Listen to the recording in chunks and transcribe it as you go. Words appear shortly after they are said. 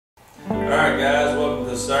Alright guys, welcome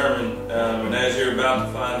to the sermon. And as you're about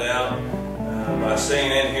to find out by seeing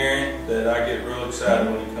and hearing, that I get real excited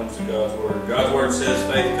when it comes to God's Word. God's Word says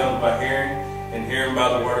faith comes by hearing and hearing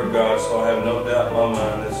by the Word of God. So I have no doubt in my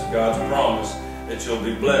mind this is God's promise that you'll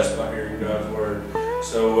be blessed by hearing God's Word.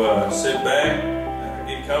 So sit back,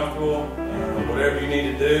 get comfortable, whatever you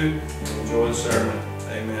need to do, enjoy the sermon.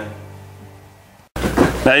 Amen.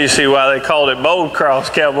 Now you see why they called it Bold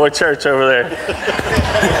Cross Cowboy Church over there.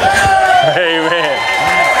 Amen.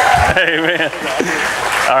 Amen.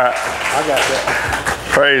 All right. I got that.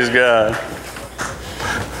 Praise God.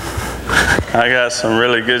 I got some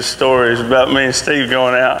really good stories about me and Steve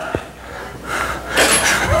going out.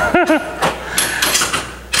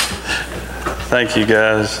 Thank you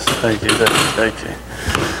guys. Thank you. Thank you.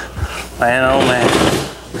 Man, oh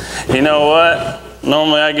man. You know what?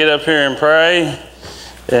 Normally I get up here and pray.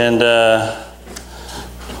 And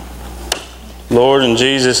Lord, in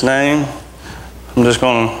Jesus' name, I'm just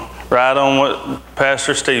going to ride on what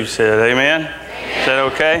Pastor Steve said. Amen? Is that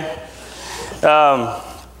okay?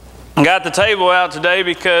 Got the table out today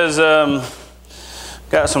because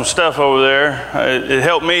got some stuff over there. It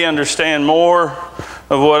helped me understand more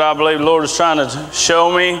of what I believe the Lord is trying to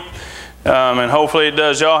show me. And hopefully it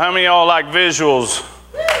does. Y'all, how many of y'all like visuals?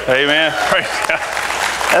 Amen? Praise God.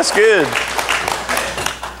 That's good.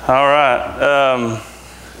 All right.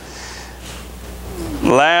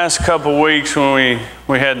 Last couple weeks when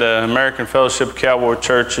we had the American Fellowship of Cowboy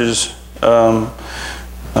Churches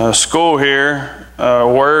school here,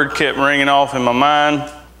 a word kept ringing off in my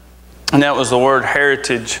mind, and that was the word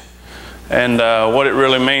heritage and what it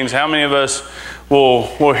really means. How many of us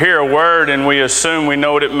will hear a word and we assume we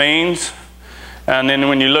know what it means, and then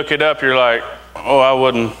when you look it up, you're like, oh, I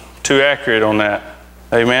wasn't too accurate on that.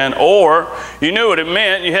 Amen. Or you knew what it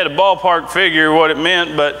meant, you had a ballpark figure of what it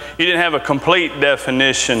meant, but you didn't have a complete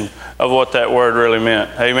definition of what that word really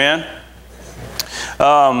meant. Amen.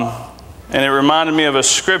 And it reminded me of a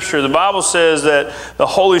scripture. The Bible says that the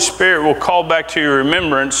Holy Spirit will call back to your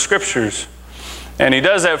remembrance scriptures. And He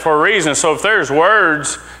does that for a reason. So if there's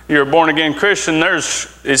words, you're a born-again Christian,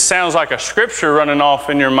 it sounds like a scripture running off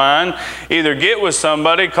in your mind. Either get with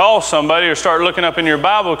somebody, call somebody, or start looking up in your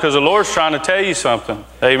Bible because the Lord's trying to tell you something.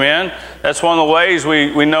 Amen? That's one of the ways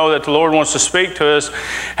we know that the Lord wants to speak to us.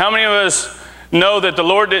 How many of us know that the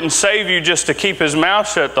Lord didn't save you just to keep His mouth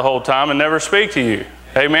shut the whole time and never speak to you?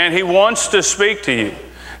 Amen? He wants to speak to you.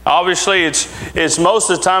 Obviously, it's most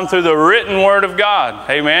of the time through the written Word of God.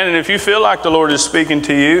 Amen? And if you feel like the Lord is speaking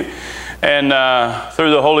to you, and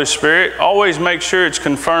through the Holy Spirit, always make sure it's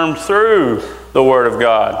confirmed through the Word of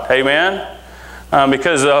God. Amen?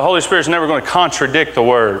 Because the Holy Spirit's never going to contradict the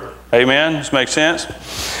Word. Amen? Does this make sense?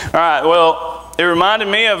 All right, well, it reminded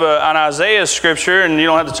me of an Isaiah scripture, and you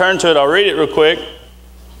don't have to turn to it. I'll read it real quick.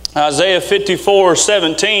 Isaiah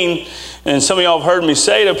 54:17, and some of y'all have heard me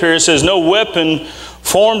say it up here. It says, "No weapon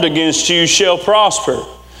formed against you shall prosper,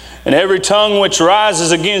 and every tongue which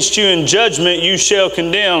rises against you in judgment you shall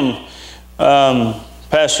condemn."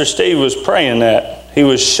 Pastor Steve was praying that. He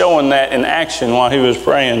was showing that in action while he was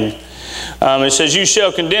praying. It says, "You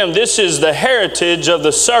shall condemn. This is the heritage of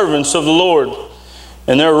the servants of the Lord,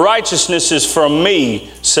 and their righteousness is from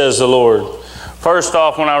me, says the Lord." First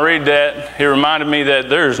off, when I read that, it reminded me that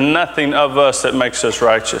there's nothing of us that makes us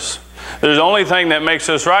righteous. There's the only thing that makes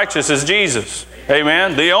us righteous is Jesus.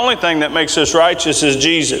 Amen. The only thing that makes us righteous is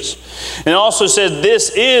Jesus. And it also says, "This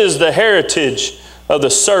is the heritage of the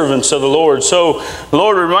servants of the Lord." So the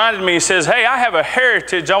Lord reminded me, He says, hey, I have a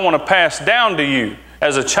heritage I want to pass down to you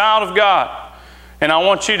as a child of God. And I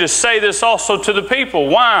want you to say this also to the people.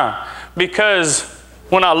 Why? Because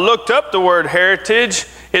when I looked up the word heritage,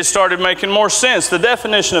 it started making more sense. The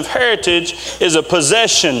definition of heritage is a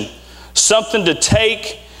possession, something to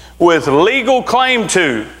take with legal claim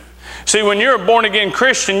to. See, when you're a born-again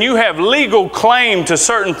Christian, you have legal claim to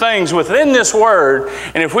certain things within this word.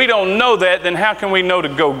 And if we don't know that, then how can we know to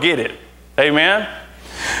go get it? Amen?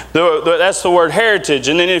 That's the word heritage.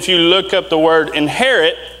 And then if you look up the word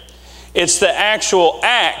inherit, it's the actual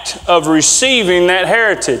act of receiving that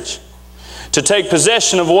heritage. To take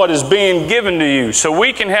possession of what is being given to you. So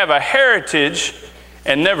we can have a heritage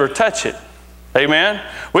and never touch it. Amen?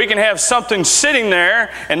 We can have something sitting there,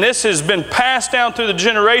 and this has been passed down through the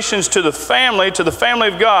generations to the family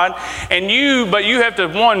of God, but you have to,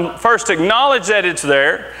 one, first acknowledge that it's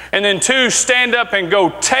there, and then two, stand up and go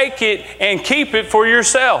take it and keep it for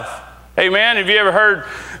yourself. Amen? Have you ever heard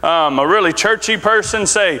a really churchy person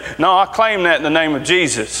say, "No, I claim that in the name of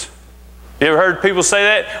Jesus"? You ever heard people say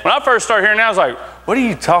that? When I first started hearing that, I was like, what are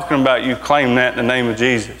you talking about, you claim that in the name of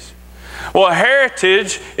Jesus? Well, a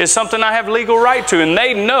heritage is something I have legal right to, and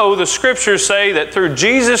they know the Scriptures say that through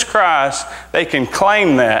Jesus Christ, they can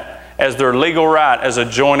claim that as their legal right as a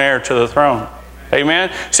joint heir to the throne.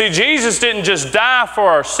 Amen? See, Jesus didn't just die for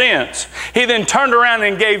our sins. He then turned around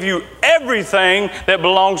and gave you everything that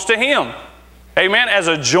belongs to Him. Amen? As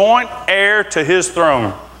a joint heir to His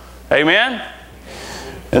throne. Amen?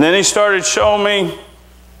 And then He started showing me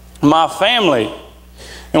my family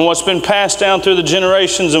and what's been passed down through the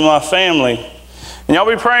generations of my family. And y'all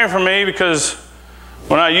be praying for me, because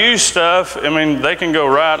when I use stuff, I mean, they can go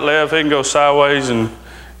right, left, they can go sideways, and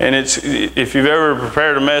it's, if you've ever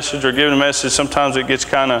prepared a message or given a message, sometimes it gets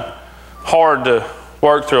kind of hard to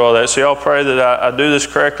work through all that. So y'all pray that I do this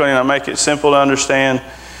correctly and I make it simple to understand.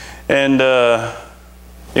 And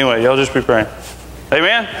anyway, y'all just be praying.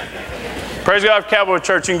 Amen? Praise God for Cowboy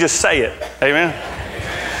Church. You can just say it. Amen?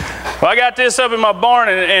 Well, I got this up in my barn,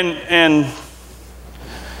 and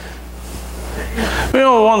you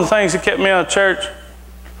know, one of the things that kept me out of church,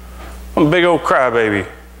 I'm a big old crybaby.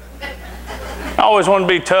 I always want to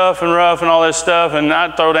be tough and rough and all that stuff, and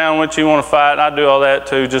I'd throw down what you want to fight. I do all that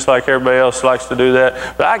too, just like everybody else likes to do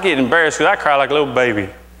that. But I get embarrassed because I cry like a little baby.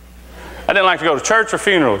 I didn't like to go to church or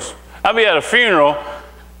funerals. I'd be at a funeral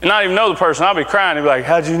and not even know the person. I'd be crying. He'd be like,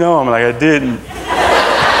 "How'd you know?" I'm like, "I didn't."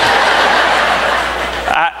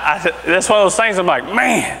 That's one of those things I'm like,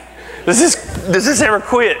 man, does this ever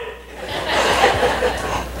quit?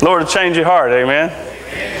 Lord, to change your heart, amen?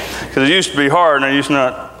 Because it used to be hard and I used to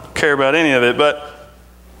not care about any of it. But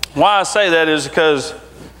why I say that is because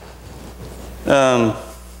about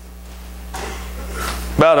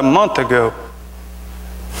a month ago,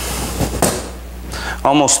 I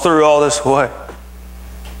almost threw all this away.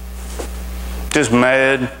 Just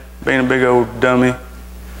mad, being a big old dummy.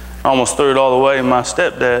 I almost threw it all away, and my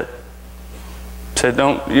stepdad said,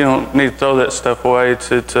 you don't need to throw that stuff away.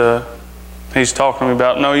 He's talking to me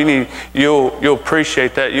about, no, you'll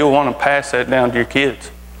appreciate that. You'll want to pass that down to your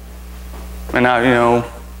kids. And I,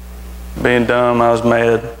 being dumb, I was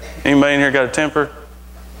mad. Anybody in here got a temper?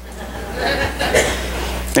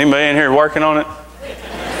 Anybody in here working on it?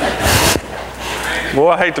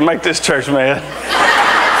 Boy, I hate to make this church mad.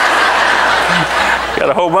 Got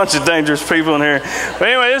a whole bunch of dangerous people in here. But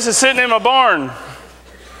anyway, this is sitting in my barn.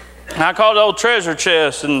 I called the old treasure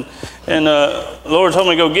chest, and the Lord told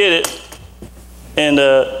me to go get it. And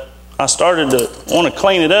I started to want to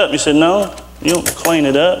clean it up. He said, no, you don't clean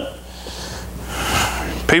it up.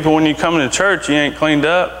 People, when you come into church, you ain't cleaned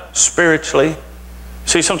up spiritually.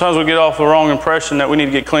 See, sometimes we get off the wrong impression that we need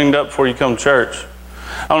to get cleaned up before you come to church.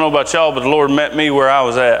 I don't know about y'all, but the Lord met me where I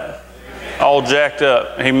was at. All jacked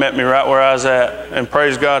up. He met me right where I was at. And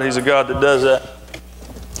praise God, He's a God that does that.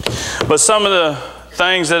 But some of the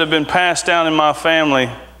things that have been passed down in my family,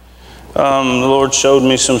 the Lord showed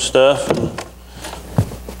me some stuff.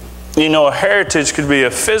 A heritage could be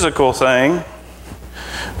a physical thing,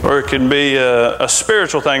 or it could be a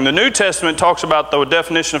spiritual thing. The New Testament talks about the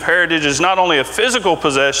definition of heritage is not only a physical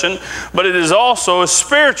possession, but it is also a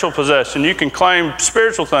spiritual possession. You can claim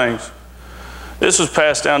spiritual things. This was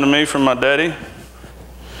passed down to me from my daddy.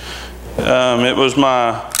 It was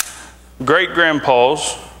my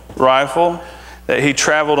great-grandpa's rifle that he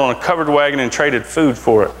traveled on a covered wagon and traded food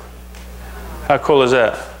for it. How cool is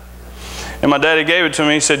that? And my daddy gave it to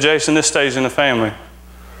me. He said, Jason, this stays in the family.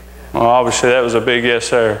 Well, obviously that was a big yes,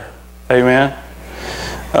 sir. Amen.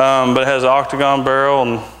 But it has an octagon barrel,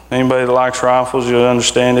 and anybody that likes rifles, you'll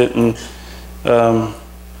understand it. And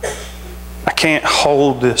I can't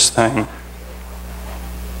hold this thing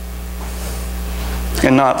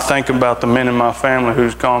and not think about the men in my family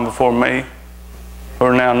who's gone before me, who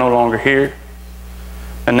are now no longer here.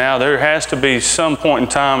 And now there has to be some point in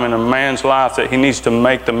time in a man's life that he needs to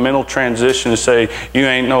make the mental transition and say, you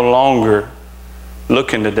ain't no longer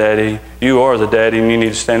looking to daddy. You are the daddy, and you need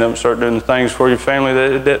to stand up and start doing the things for your family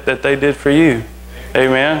that they did for you.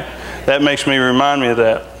 Amen? That makes me remind me of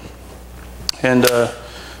that. And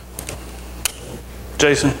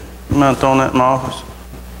Jason, you mind throwing that in my office?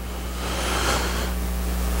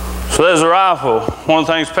 So there's a rifle. One of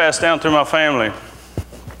the things passed down through my family.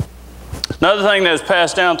 Another thing that was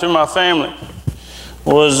passed down through my family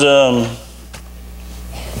was,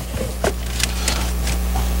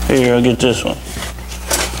 here, I'll get this one,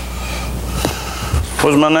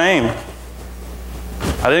 was my name.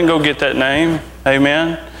 I didn't go get that name.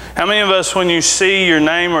 Amen. How many of us, when you see your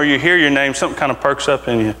name or you hear your name, something kind of perks up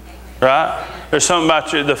in you, right? There's something about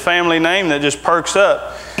the family name that just perks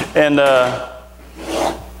up. And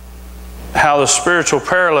how the spiritual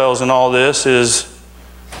parallels in all this is,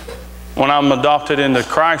 when I'm adopted into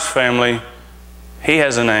Christ's family, He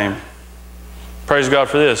has a name. Praise God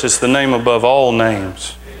for this. It's the name above all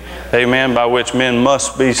names. Amen. By which men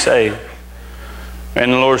must be saved.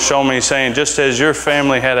 And the Lord showed me saying, just as your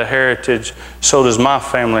family had a heritage, so does my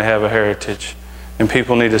family have a heritage. And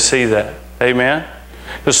people need to see that. Amen.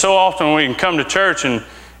 Because so often we can come to church and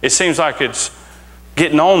it seems like it's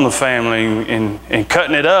getting on the family and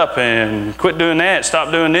cutting it up and quit doing that,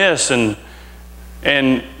 stop doing this. And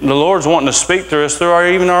the Lord's wanting to speak to us through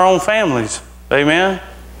even our own families. Amen.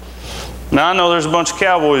 Now I know there's a bunch of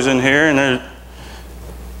cowboys in here,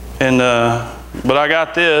 but I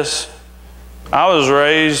got this. I was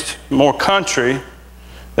raised more country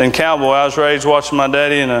than cowboy. I was raised watching my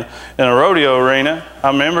daddy in a rodeo arena.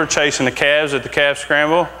 I remember chasing the calves at the calf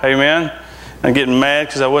scramble. Amen. And getting mad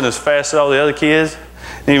because I wasn't as fast as all the other kids.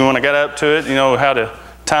 Even when I got up to it, you know, how to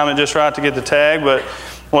time it just right to get the tag. But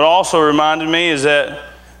what also reminded me is that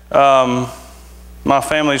my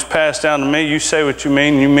family's passed down to me. You say what you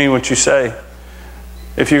mean, and you mean what you say.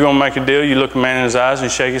 If you're going to make a deal, you look a man in his eyes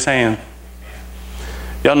and shake his hand.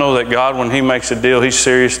 Y'all know that God, when He makes a deal, He's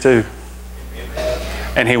serious too.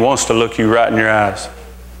 And He wants to look you right in your eyes.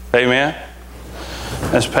 Amen?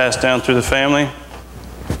 That's passed down through the family.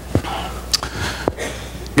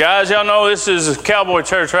 Guys, y'all know this is a cowboy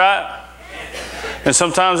church, right? And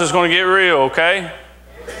sometimes it's going to get real, okay?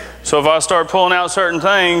 So if I start pulling out certain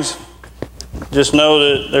things, just know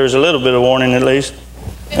that there's a little bit of warning at least.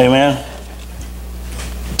 Amen?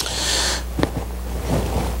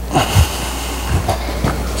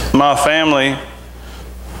 My family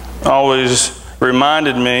always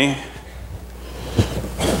reminded me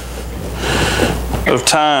of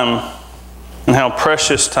time and how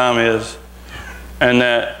precious time is, and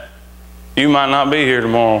that you might not be here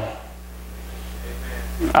tomorrow.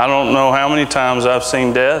 I don't know how many times I've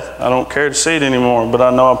seen death. I don't care to see it anymore, but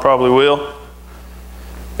I know I probably will.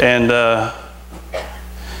 And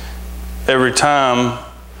every time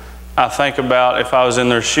I think about if I was in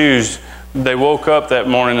their shoes, they woke up that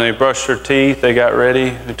morning, they brushed their teeth, they got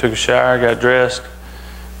ready, they took a shower, got dressed.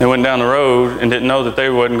 They went down the road and didn't know that they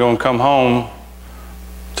wasn't going to come home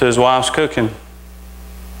to his wife's cooking.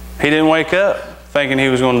 He didn't wake up thinking he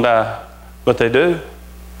was going to die, but they do.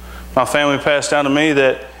 My family passed down to me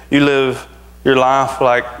that you live your life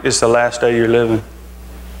like it's the last day you're living.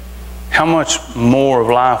 How much more of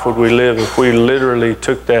life would we live if we literally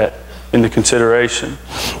took that into consideration?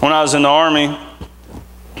 When I was in the Army,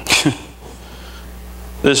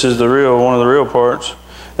 this is one of the real parts.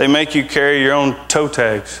 They make you carry your own toe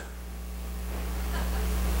tags.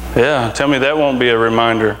 Yeah, tell me that won't be a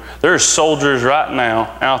reminder. There are soldiers right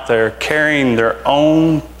now out there carrying their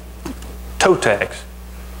own toe tags.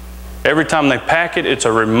 Every time they pack it, it's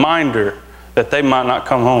a reminder that they might not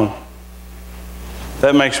come home.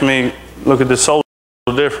 That makes me look at the soldier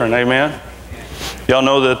a little different, amen? Y'all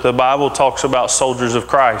know that the Bible talks about soldiers of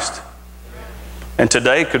Christ. And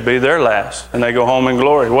today could be their last, and they go home in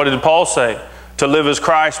glory. What did Paul say? To live is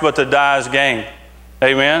Christ, but to die is gain.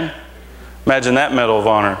 Amen? Imagine that medal of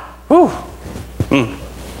honor. Whew.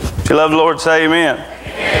 If you love the Lord, say amen.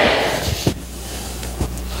 Amen.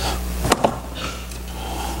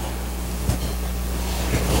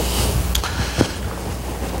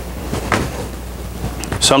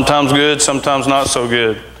 Sometimes good, sometimes not so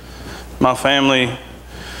good. My family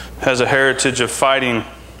has a heritage of fighting.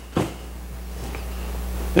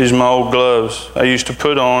 These are my old gloves I used to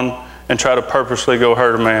put on and try to purposely go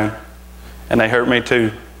hurt a man. And they hurt me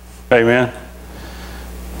too. Amen.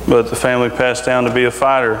 But the family passed down to be a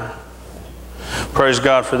fighter. Praise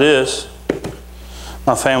God for this.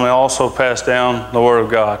 My family also passed down the Word of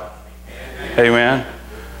God. Amen.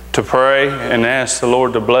 To pray and ask the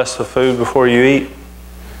Lord to bless the food before you eat.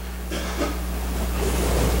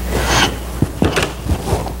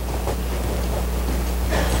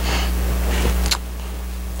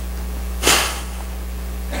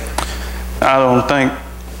 I don't think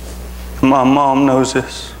my mom knows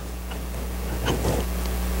this.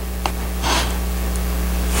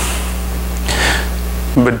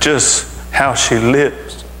 But just how she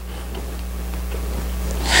lives,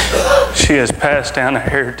 she has passed down a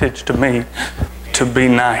heritage to me to be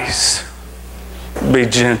nice, be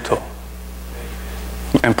gentle.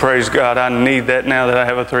 And praise God, I need that now that I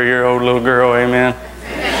have a 3-year-old little girl, amen.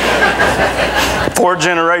 4th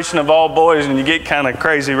generation of all boys, and you get kind of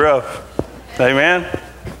crazy rough. Amen.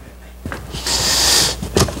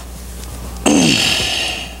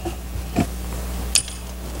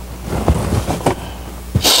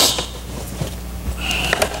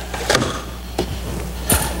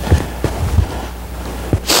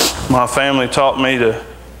 My family taught me to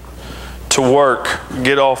work,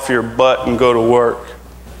 get off your butt and go to work.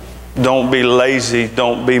 Don't be lazy.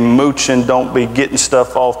 Don't be mooching. Don't be getting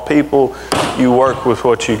stuff off people. You work with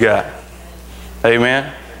what you got.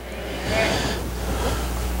 Amen?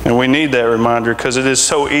 And we need that reminder because it is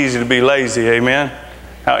so easy to be lazy. Amen?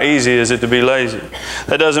 How easy is it to be lazy?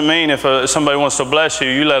 That doesn't mean if somebody wants to bless you,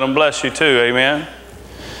 you let them bless you too. Amen?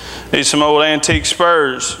 These some old antique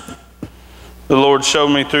spurs. The Lord showed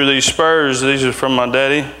me through these spurs, these are from my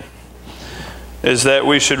daddy, is that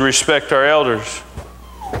we should respect our elders.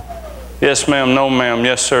 Yes, ma'am, no, ma'am.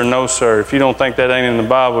 Yes, sir, no, sir. If you don't think that ain't in the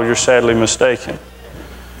Bible, you're sadly mistaken.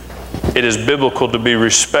 It is biblical to be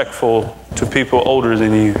respectful to people older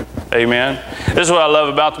than you. Amen? This is what I love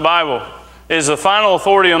about the Bible. It is the final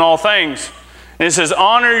authority on all things. And it says,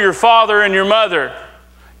 honor your father and your mother.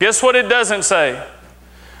 Guess what it doesn't say?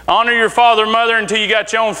 Honor your father and mother until you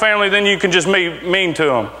got your own family, then you can just be mean to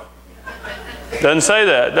them. Doesn't say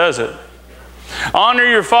that, does it? Honor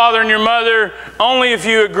your father and your mother only if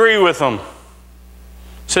you agree with them. It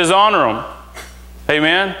says honor them.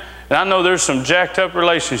 Amen? And I know there's some jacked up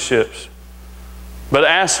relationships. But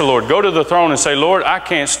ask the Lord. Go to the throne and say, Lord, I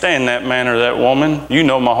can't stand that man or that woman. You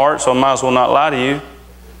know my heart, so I might as well not lie to you.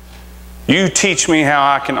 You teach me how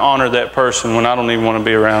I can honor that person when I don't even want to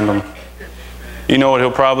be around them. You know what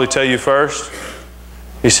he'll probably tell you first?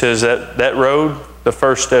 He says that road, the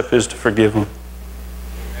first step is to forgive them.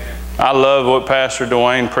 I love what Pastor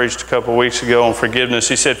Dwayne preached a couple weeks ago on forgiveness.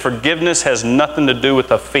 He said, forgiveness has nothing to do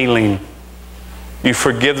with a feeling. You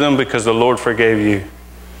forgive them because the Lord forgave you.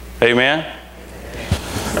 Amen?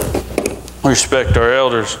 Respect our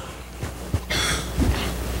elders.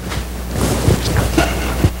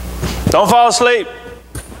 Don't fall asleep.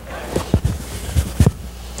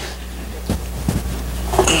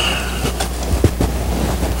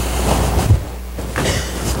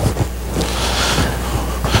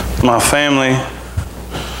 My family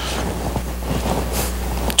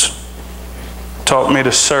taught me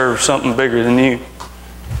to serve something bigger than you.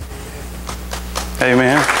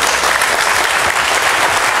 Amen.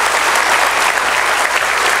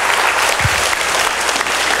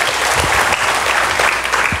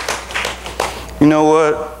 You know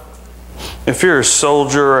what? If you're a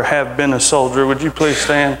soldier or have been a soldier, would you please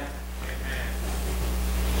stand?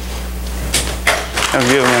 I'll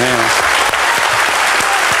give them a hand.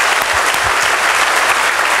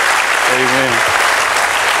 Amen.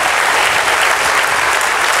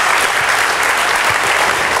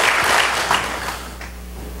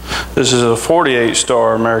 This is a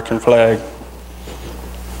 48-star American flag.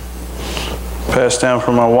 Passed down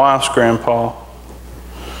from my wife's grandpa.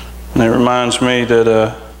 And it reminds me that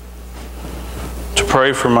to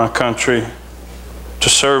pray for my country, to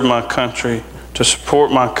serve my country, to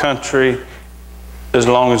support my country as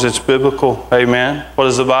long as it's biblical. Amen. What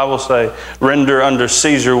does the Bible say? Render unto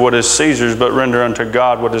Caesar what is Caesar's, but render unto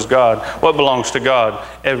God what is God. What belongs to God?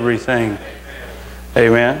 Everything.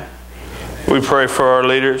 Amen. We pray for our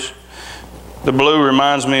leaders. The blue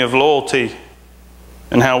reminds me of loyalty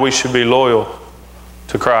and how we should be loyal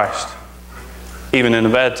to Christ, even in the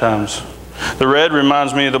bad times. The red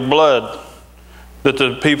reminds me of the blood that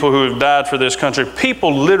the people who have died for this country,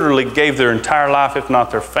 people literally gave their entire life, if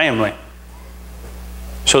not their family,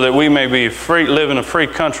 so that we may be free, live in a free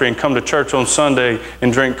country and come to church on Sunday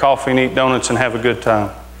and drink coffee and eat donuts and have a good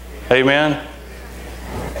time. Amen?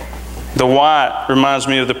 The white reminds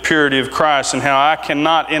me of the purity of Christ and how I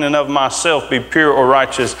cannot in and of myself be pure or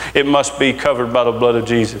righteous. It must be covered by the blood of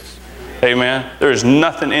Jesus. Amen? There is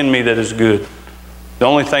nothing in me that is good. The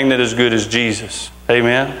only thing that is good is Jesus.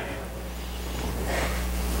 Amen?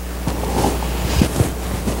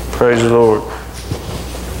 Praise the Lord.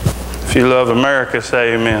 If you love America,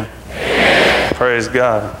 say amen. Amen. Praise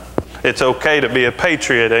God. It's okay to be a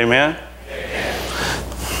patriot. Amen?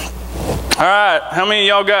 Amen. All right. How many of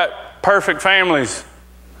y'all got perfect families?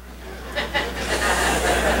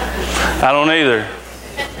 I don't either.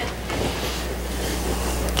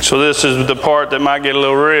 So this is the part that might get a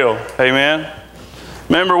little real. Amen?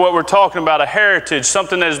 Remember what we're talking about, a heritage,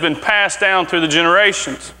 something that has been passed down through the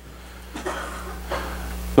generations.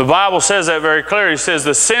 The Bible says that very clearly. It says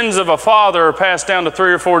the sins of a father are passed down to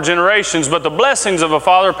 3 or 4 generations, but the blessings of a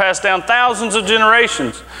father are passed down thousands of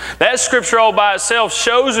generations. That scripture all by itself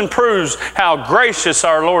shows and proves how gracious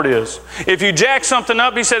our Lord is. If you jack something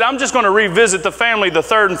up, he said, I'm just going to revisit the family the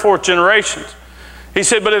 3rd and 4th generations. He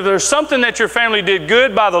said, but if there's something that your family did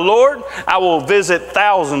good by the Lord, I will visit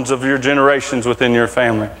thousands of your generations within your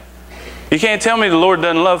family. You can't tell me the Lord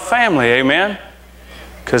doesn't love family, amen?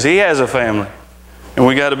 Because He has a family. And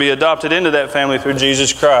we got to be adopted into that family through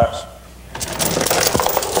Jesus Christ.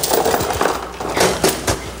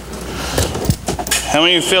 How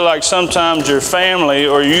many of you feel like sometimes your family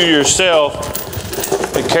or you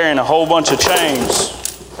yourself are carrying a whole bunch of chains,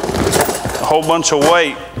 a whole bunch of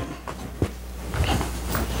weight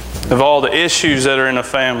of all the issues that are in a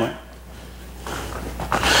family?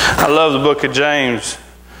 I love the book of James.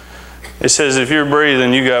 It says, if you're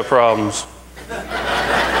breathing, you got problems.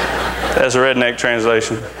 That's a redneck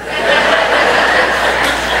translation.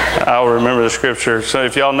 I'll remember the scripture. So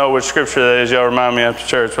if y'all know which scripture that is, y'all remind me after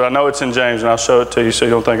church. But I know it's in James, and I'll show it to you so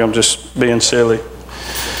you don't think I'm just being silly.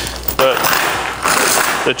 But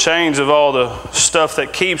the chains of all the stuff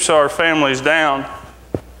that keeps our families down.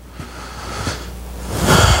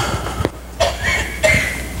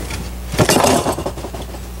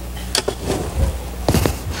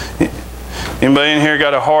 Anybody in here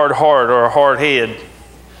got a hard heart or a hard head?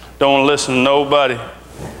 Don't want to listen to nobody.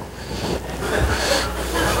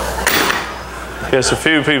 There's a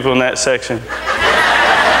few people in that section.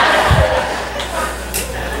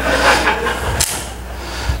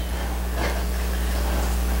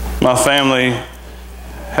 My family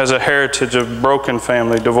has a heritage of broken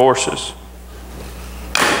family divorces.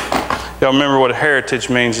 Y'all remember what a heritage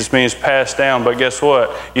means? It means passed down, but guess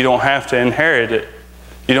what? You don't have to inherit it.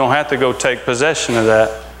 You don't have to go take possession of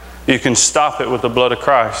that. You can stop it with the blood of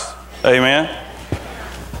Christ. Amen?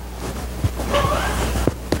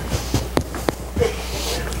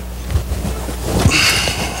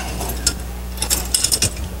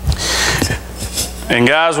 And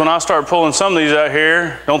guys, when I start pulling some of these out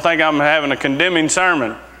here, don't think I'm having a condemning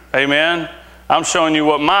sermon. Amen? I'm showing you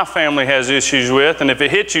what my family has issues with, and if it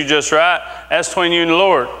hits you just right, that's between you and the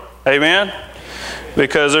Lord. Amen?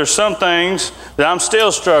 Because there's some things that I'm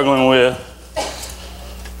still struggling with.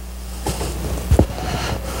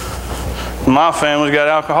 My family's got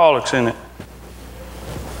alcoholics in it.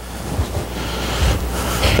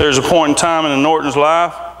 There's a point in time in the Norton's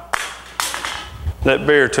life that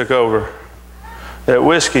beer took over. That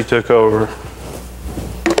whiskey took over.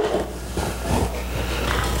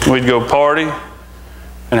 We'd go party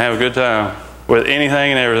and have a good time with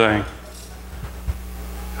anything and everything.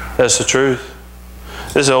 That's the truth.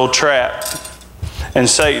 This is an old trap. And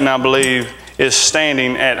Satan, I believe, is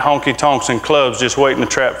standing at honky-tonks and clubs just waiting to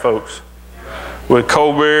trap folks with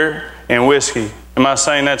cold beer and whiskey. Am I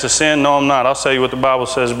saying that's a sin? No, I'm not. I'll tell you what the Bible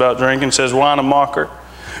says about drinking. It says, wine a mocker,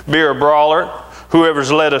 beer a brawler.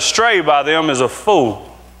 Whoever's led astray by them is a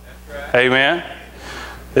fool. That's right. Amen.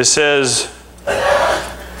 It says,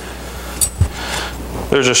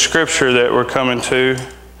 there's a scripture that we're coming to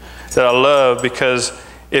that I love, because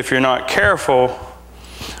if you're not careful,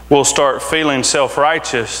 we'll start feeling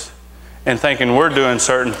self-righteous and thinking we're doing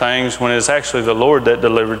certain things when it's actually the Lord that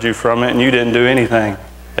delivered you from it and you didn't do anything.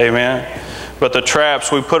 Amen. But the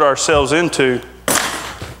traps we put ourselves into,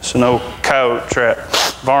 it's an old coyote trap,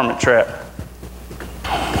 varmint trap.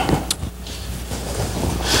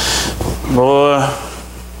 Boy,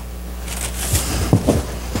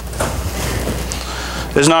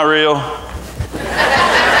 it's not real.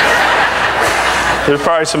 There's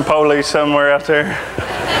probably some police somewhere out there.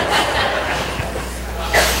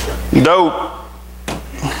 Dope,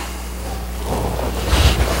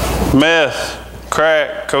 meth,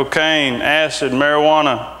 crack, cocaine, acid,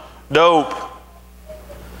 marijuana, dope.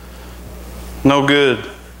 No good.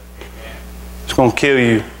 It's going to kill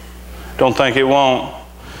you. Don't think it won't.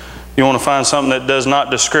 You want to find something that does not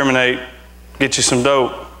discriminate, get you some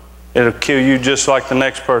dope. It'll kill you just like the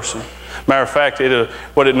next person. Matter of fact,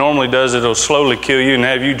 what it normally does, it'll slowly kill you and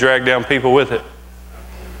have you drag down people with it.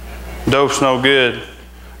 Dope's no good.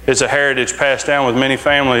 It's a heritage passed down with many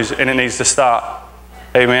families, and it needs to stop.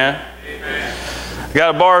 Amen? Amen. I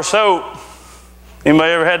got a bar of soap.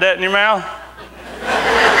 Anybody ever had that in your mouth?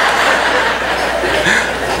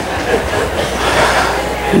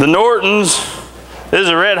 The Nortons, this is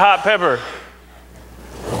a red hot pepper.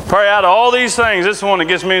 Probably out of all these things, this is the one that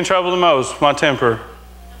gets me in trouble the most, my temper.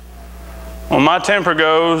 When my temper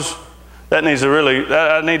goes, that needs to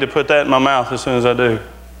I need to put that in my mouth as soon as I do.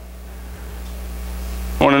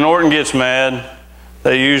 When a Norton gets mad,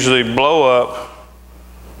 they usually blow up,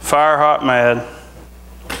 fire hot mad,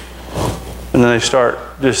 and then they start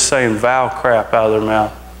just saying vile crap out of their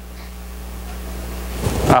mouth.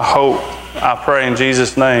 I pray in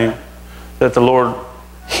Jesus' name that the Lord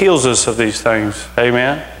heals us of these things.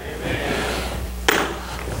 Amen? Amen.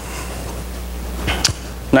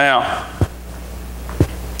 Now,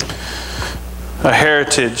 a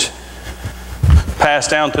heritage passed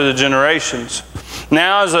down through the generations.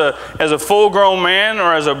 Now, as a full-grown man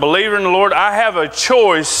or as a believer in the Lord, I have a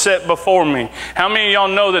choice set before me. How many of y'all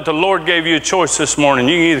know that the Lord gave you a choice this morning?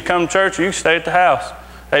 You can either come to church or you can stay at the house.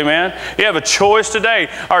 Amen. You have a choice today.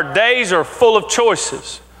 Our days are full of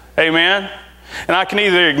choices. Amen. And I can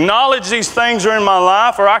either acknowledge these things are in my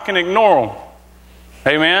life or I can ignore them.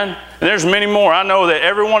 Amen. And there's many more. I know that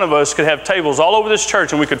every one of us could have tables all over this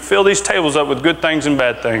church and we could fill these tables up with good things and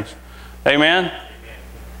bad things. Amen.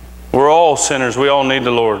 We're all sinners. We all need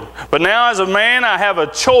the Lord. But now as a man, I have a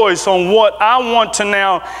choice on what I want to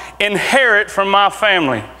now inherit from my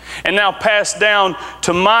family and now pass down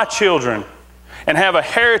to my children and have a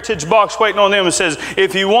heritage box waiting on them that says,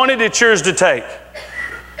 if you want it, it's yours to take.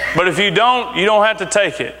 But if you don't have to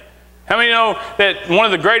take it. How many know that one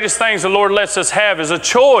of the greatest things the Lord lets us have is a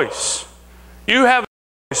choice? You have a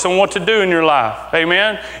choice on what to do in your life.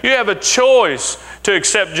 Amen? You have a choice to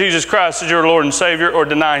accept Jesus Christ as your Lord and Savior or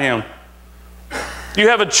deny Him. You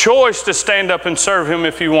have a choice to stand up and serve Him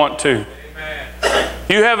if you want to. Amen.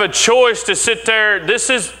 You have a choice to sit there.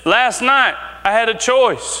 Last night, I had a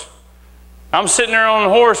choice. I'm sitting there on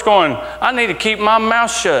the horse going, I need to keep my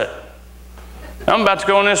mouth shut. I'm about to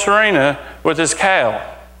go in this arena with this cow.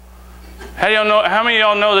 How many of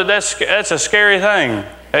y'all know that that's a scary thing?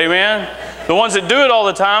 Amen? The ones that do it all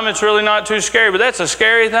the time, it's really not too scary, but that's a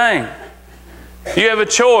scary thing. You have a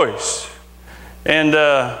choice. And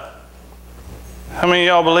how many of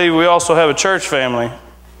y'all believe we also have a church family?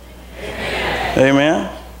 Amen.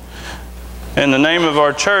 Amen. And the name of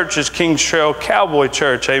our church is Kings Trail Cowboy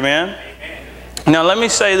Church. Amen. Amen. Now let me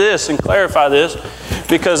say this and clarify this,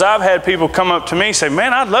 because I've had people come up to me and say,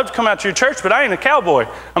 man, I'd love to come out to your church, but I ain't a cowboy.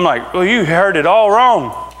 I'm like, well, you heard it all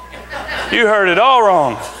wrong. You heard it all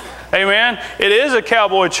wrong. Amen. It is a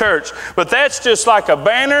cowboy church, but that's just like a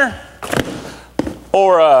banner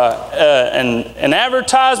or an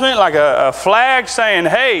advertisement, like a flag saying,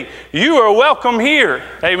 hey, you are welcome here.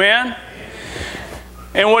 Amen.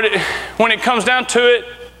 And when it comes down to it,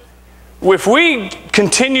 if we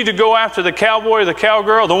continue to go after the cowboy or the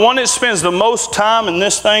cowgirl, the one that spends the most time in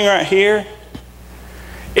this thing right here,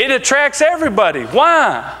 it attracts everybody.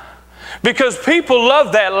 Why? Because people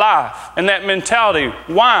love that life and that mentality.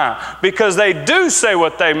 Why? Because they do say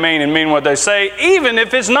what they mean and mean what they say, even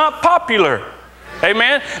if it's not popular.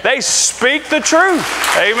 Amen. They speak the truth.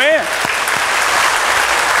 Amen.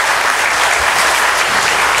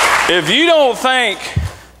 If you don't think,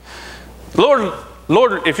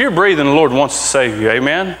 Lord, if you're breathing, the Lord wants to save you.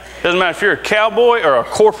 Amen. Doesn't matter if you're a cowboy or a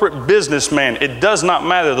corporate businessman. It does not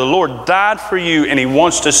matter. The Lord died for you and He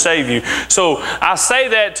wants to save you. So I say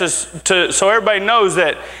that so everybody knows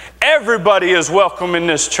that everybody is welcome in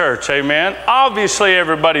this church. Amen. Obviously,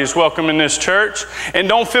 everybody is welcome in this church. And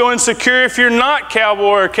don't feel insecure if you're not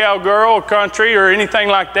cowboy or cowgirl or country or anything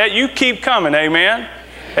like that. You keep coming. Amen.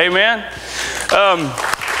 Amen.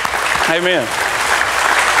 Amen.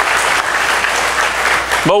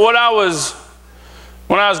 But when I was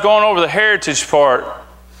going over the heritage part,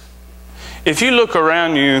 if you look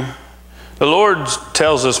around you, the Lord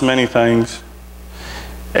tells us many things.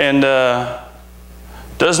 And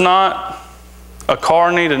does not a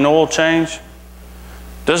car need an oil change?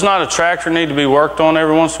 Does not a tractor need to be worked on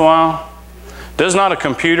every once in a while? Does not a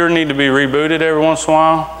computer need to be rebooted every once in a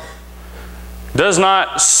while? Does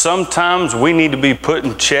not sometimes we need to be put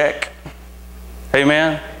in check?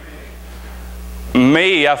 Amen?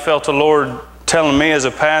 I felt the Lord telling me as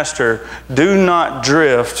a pastor, do not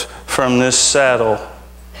drift from this saddle.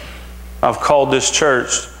 I've called this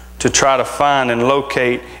church to try to find and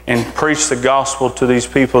locate and preach the gospel to these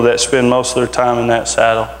people that spend most of their time in that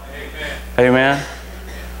saddle. Amen. Amen.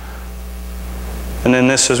 And then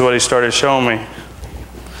this is what He started showing me.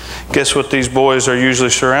 Guess what these boys are usually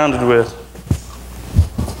surrounded with?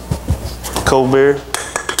 Cold beer,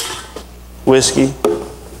 whiskey,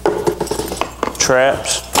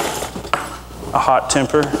 traps, a hot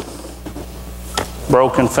temper,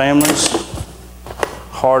 broken families,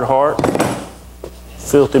 hard heart,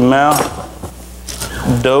 filthy mouth,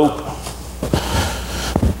 dope.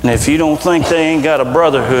 And if you don't think they ain't got a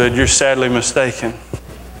brotherhood, you're sadly mistaken.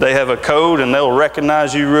 They have a code and they'll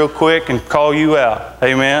recognize you real quick and call you out.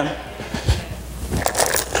 Amen.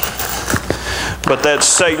 But that's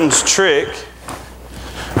Satan's trick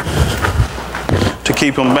to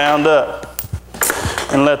keep them bound up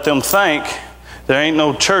and let them think there ain't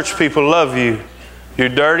no church people love you. You're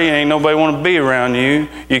dirty and ain't nobody want to be around you.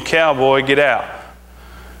 You cowboy, get out.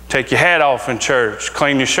 Take your hat off in church.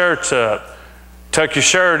 Clean your shirts up. Tuck your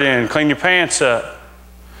shirt in. Clean your pants up.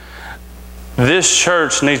 This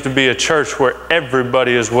church needs to be a church where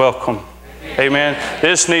everybody is welcome. Amen.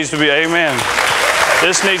 This needs to be, amen.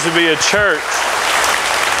 This needs to be a church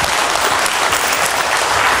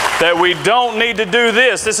that we don't need to do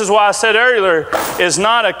this. This is why I said earlier, it's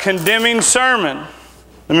not a condemning sermon.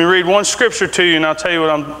 Let me read one scripture to you and I'll tell you what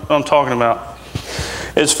I'm talking about.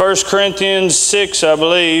 It's 1 Corinthians 6, I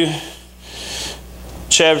believe.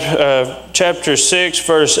 Chapter 6,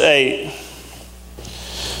 verse 8.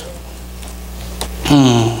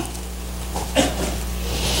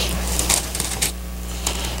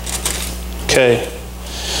 Okay.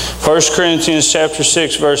 1 Corinthians chapter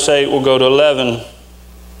 6, verse 8. We'll go to 11.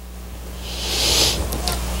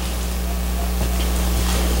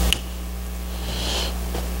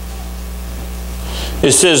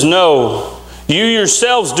 It says, "No, you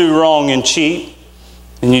yourselves do wrong and cheat,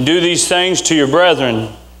 and you do these things to your brethren.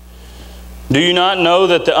 Do you not know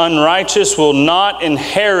that the unrighteous will not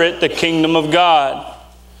inherit the kingdom of God?"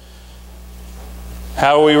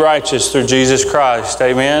 How are we righteous? Through Jesus Christ.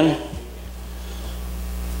 Amen.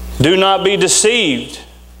 "Do not be deceived.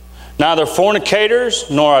 Neither fornicators,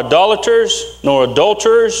 nor idolaters, nor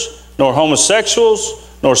adulterers, nor homosexuals,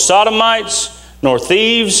 nor sodomites, nor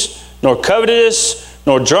thieves, nor covetous,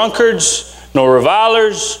 nor drunkards, nor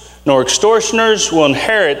revilers, nor extortioners will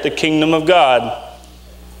inherit the kingdom of God."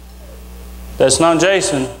 That's not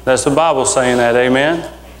Jason. That's the Bible saying that. Amen.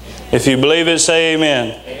 If you believe it, say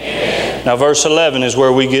amen. Amen. Now verse 11 is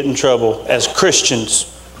where we get in trouble as Christians.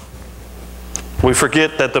 We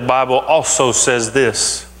forget that the Bible also says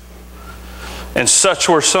this. "And such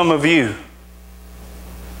were some of you.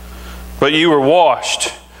 But you were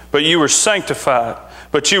washed, but you were sanctified,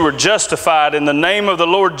 but you were justified in the name of the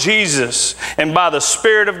Lord Jesus and by the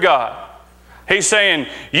Spirit of God." He's saying,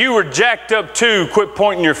 you were jacked up too. Quit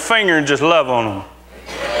pointing your finger and just love on them.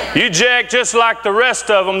 You jacked just like the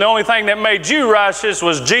rest of them. The only thing that made you righteous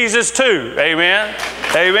was Jesus too. Amen?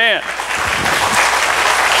 Amen.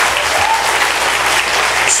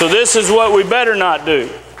 So this is what we better not do.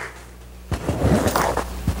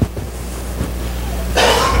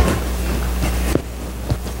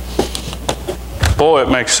 Boy, it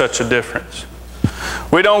makes such a difference.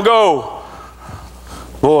 We don't go,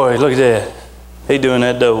 "Boy, look at that. He doing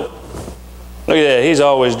that dope. Look at that. He's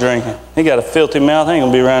always drinking. He got a filthy mouth. I ain't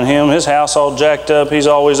going to be around him. His house all jacked up. He's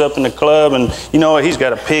always up in the club. And you know what? He's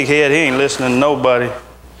got a pig head. He ain't listening to nobody.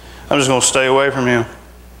 I'm just going to stay away from him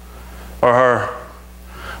or her."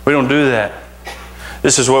 We don't do that.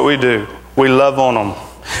 This is what we do. We love on them.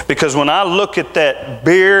 Because when I look at that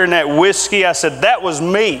beer and that whiskey, I said, that was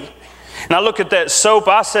me. And I look at that soap,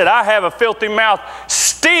 I said, I have a filthy mouth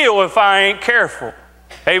still if I ain't careful.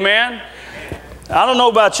 Amen? I don't know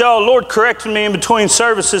about y'all. The Lord corrected me in between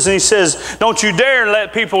services and He says, don't you dare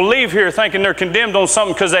let people leave here thinking they're condemned on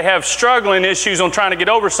something because they have struggling issues on trying to get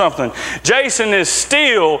over something. Jason is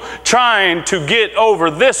still trying to get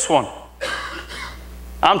over this one.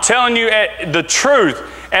 I'm telling you the truth.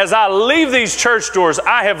 As I leave these church doors,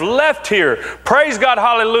 I have left here, praise God,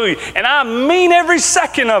 hallelujah, and I mean every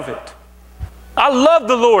second of it. I love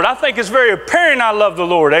the Lord. I think it's very apparent I love the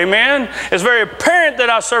Lord. Amen? It's very apparent that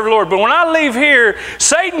I serve the Lord. But when I leave here,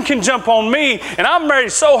 Satan can jump on me, and I'm ready,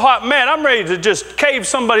 so hot, man, I'm ready to just cave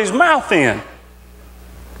somebody's mouth in.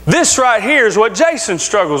 This right here is what Jason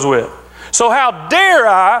struggles with. So how dare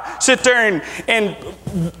I sit there and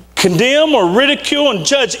condemn or ridicule and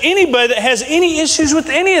judge anybody that has any issues with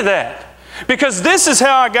any of that? Because this is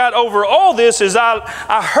how I got over all this is I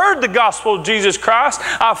heard the gospel of Jesus Christ.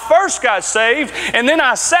 I first got saved, and then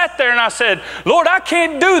I sat there and I said, Lord, I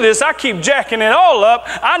can't do this. I keep jacking it all up.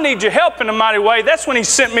 I need your help in a mighty way. That's when He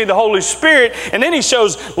sent me the Holy Spirit. And then He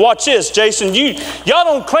shows, watch this, Jason, y'all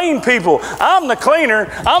don't clean people. I'm the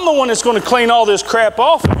cleaner. I'm the one that's going to clean all this crap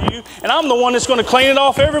off of you, and I'm the one that's going to clean it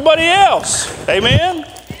off everybody else. Amen?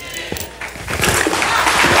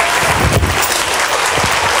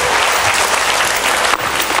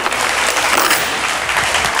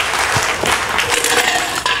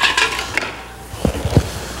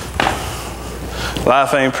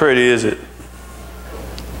 Life ain't pretty, is it?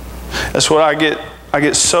 That's what I get. I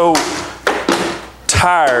get so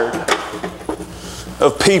tired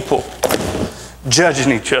of people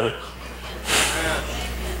judging each other.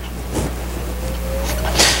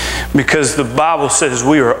 Because the Bible says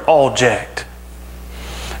we are all jacked.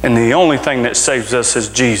 And the only thing that saves us is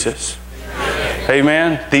Jesus.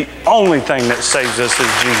 Amen? The only thing that saves us is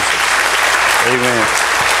Jesus. Amen.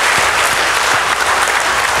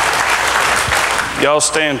 Y'all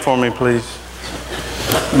stand for me, please.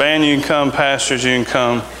 Band, you can come. Pastors, you can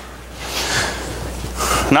come.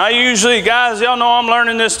 And I usually, guys, y'all know I'm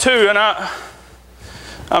learning this too, and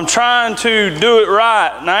I'm trying to do it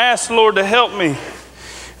right. And I asked the Lord to help me.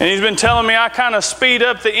 And He's been telling me I kind of speed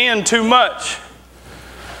up the end too much.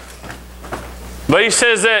 But He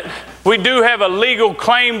says that we do have a legal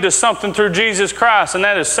claim to something through Jesus Christ, and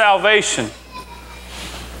that is salvation.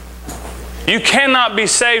 You cannot be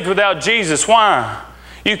saved without Jesus. Why?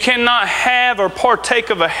 You cannot have or partake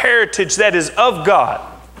of a heritage that is of God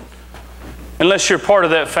unless you're part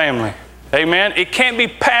of that family. Amen? It can't be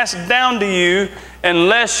passed down to you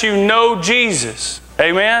unless you know Jesus.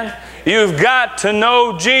 Amen? You've got to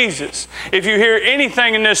know Jesus. If you hear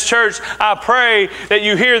anything in this church, I pray that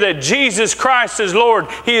you hear that Jesus Christ is Lord.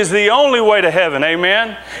 He is the only way to heaven.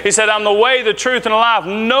 Amen? He said, I'm the way, the truth, and the life.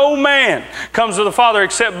 No man comes to the Father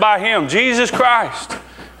except by Him, Jesus Christ.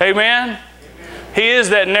 Amen? He is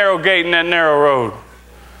that narrow gate and that narrow road.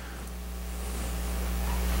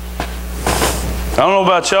 I don't know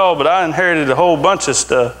about y'all, but I inherited a whole bunch of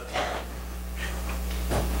stuff.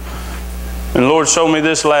 And the Lord showed me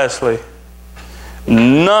this lastly.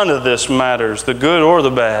 None of this matters, the good or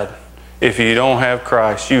the bad, if you don't have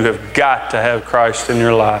Christ. You have got to have Christ in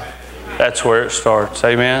your life. That's where it starts.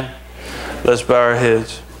 Amen? Let's bow our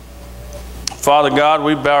heads. Father God,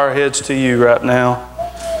 we bow our heads to you right now.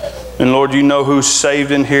 And Lord, you know who's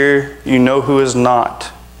saved in here. You know who is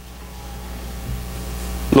not.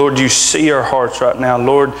 Lord, you see our hearts right now.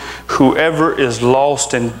 Lord, whoever is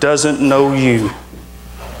lost and doesn't know you,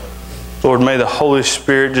 Lord, may the Holy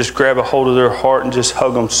Spirit just grab a hold of their heart and just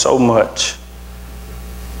hug them so much.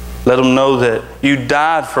 Let them know that you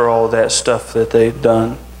died for all that stuff that they've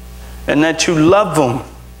done and that you love them.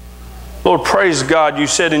 Lord, praise God, you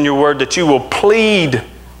said in your word that you will plead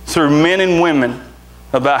through men and women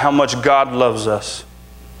about how much God loves us.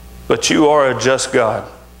 But you are a just God,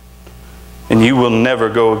 and you will never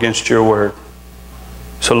go against your word.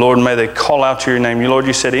 So, Lord, may they call out to your name. Lord,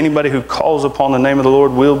 you said anybody who calls upon the name of the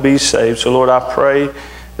Lord will be saved. So, Lord, I pray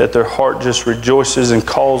that their heart just rejoices and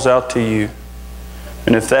calls out to you.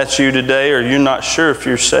 And if that's you today, or you're not sure if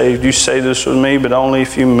you're saved, you say this with me, but only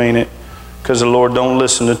if you mean it. Because the Lord don't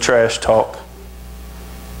listen to trash talk.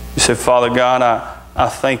 You say, Father God, I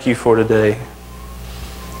thank you for today.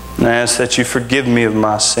 And I ask that you forgive me of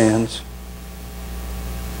my sins.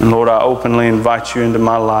 And Lord, I openly invite you into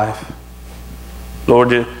my life.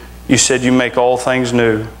 Lord, you said you make all things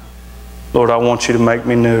new. Lord, I want you to make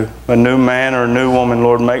me new. A new man or a new woman,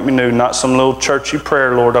 Lord, make me new. Not some little churchy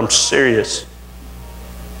prayer, Lord. I'm serious.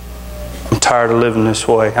 I'm tired of living this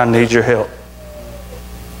way. I need your help.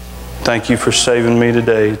 Thank you for saving me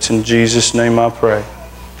today. It's in Jesus' name I pray.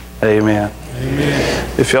 Amen.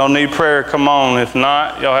 Amen. If y'all need prayer, come on. If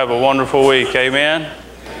not, y'all have a wonderful week. Amen.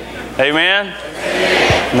 Amen.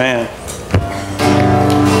 Amen.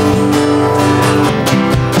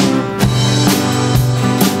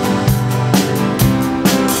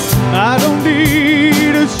 I don't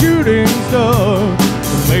need a shooting star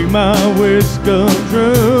to make my wish come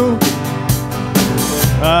true.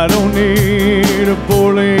 I don't need a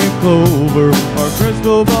four-leaf clover or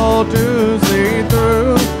crystal ball to see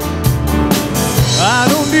through. I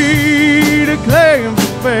don't need a claim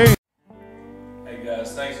for fame. Hey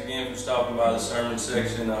guys, thanks again for stopping by the sermon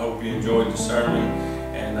section. I hope you enjoyed the sermon.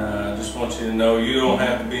 And I just want you to know you don't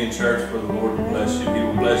have to be in church for the Lord to bless you. He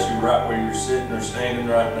will bless you right where you're sitting or standing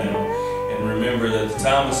right now. And remember that the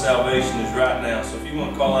time of salvation is right now. So if you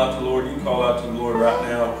want to call out to the Lord, you can call out to the Lord right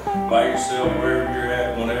now by yourself, wherever you're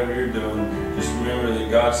at, whatever you're doing. Just remember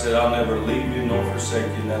that God said, I'll never leave you nor forsake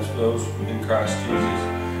you. And that's for those in Christ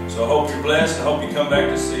Jesus. So I hope you're blessed. I hope you come back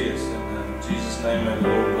to see us. And in Jesus' name, may the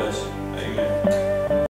Lord bless you. Amen.